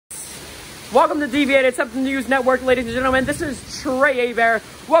Welcome to Deviated Something News Network, ladies and gentlemen. This is Trey Aver.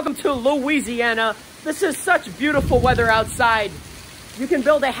 Welcome to Louisiana. This is such beautiful weather outside. You can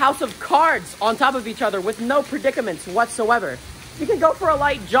build a house of cards on top of each other with no predicaments whatsoever. You can go for a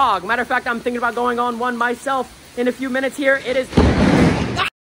light jog. Matter of fact, I'm thinking about going on one myself in a few minutes here. It is...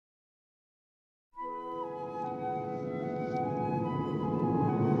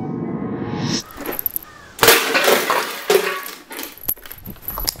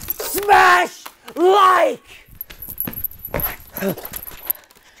 Smash like!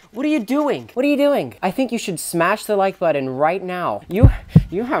 What are you doing? What are you doing? I think you should smash the like button right now. You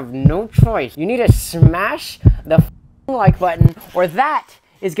have no choice. You need to smash the like button or that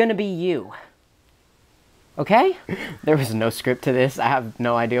is gonna be you. Okay? There was no script to this. I have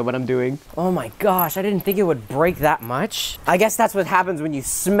no idea what I'm doing. Oh my gosh, I didn't think it would break that much. I guess that's what happens when you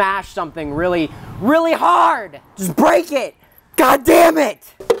smash something really, really hard. Just break it. God damn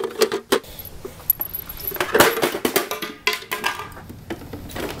it!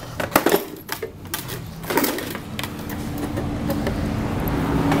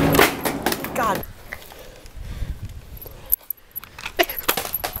 God.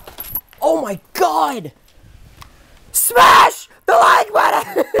 Oh my God! Smash the like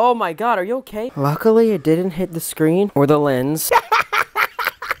button! Oh my God, are you okay? Luckily, it didn't hit the screen or the lens.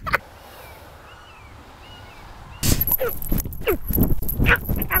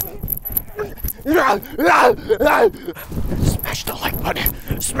 Smash the like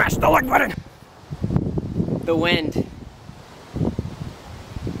button! Smash the like button! The wind.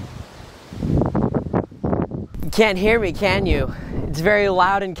 You can't hear me, can you? It's very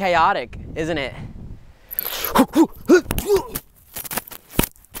loud and chaotic, isn't it?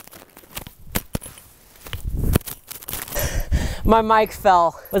 My mic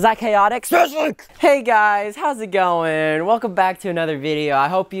fell. Was that chaotic? Hey guys, how's it going? Welcome back to another video. I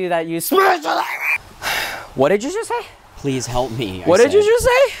hope that you smash the like. What did you just say? Please help me. What did you just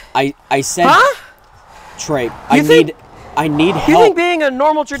say? I said, huh? Trey, I need help. You think being a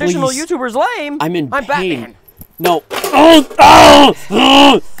normal traditional Please. YouTuber is lame? I'm in pain. Batman. No.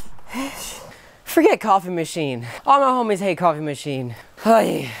 Forget coffee machine. All my homies hate coffee machine.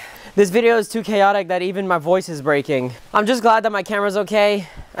 This video is too chaotic that even my voice is breaking. I'm just glad that my camera's okay.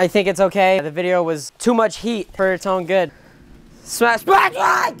 I think it's okay. The video was too much heat for its own good. Smash black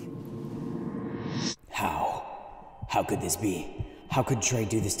like! How could this be? How could Trey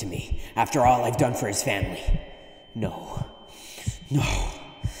do this to me after all I've done for his family? No.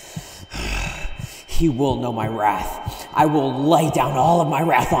 He will know my wrath. I will lay down all of my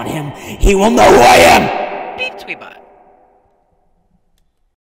wrath on him. He will know who I am! BepTweBot.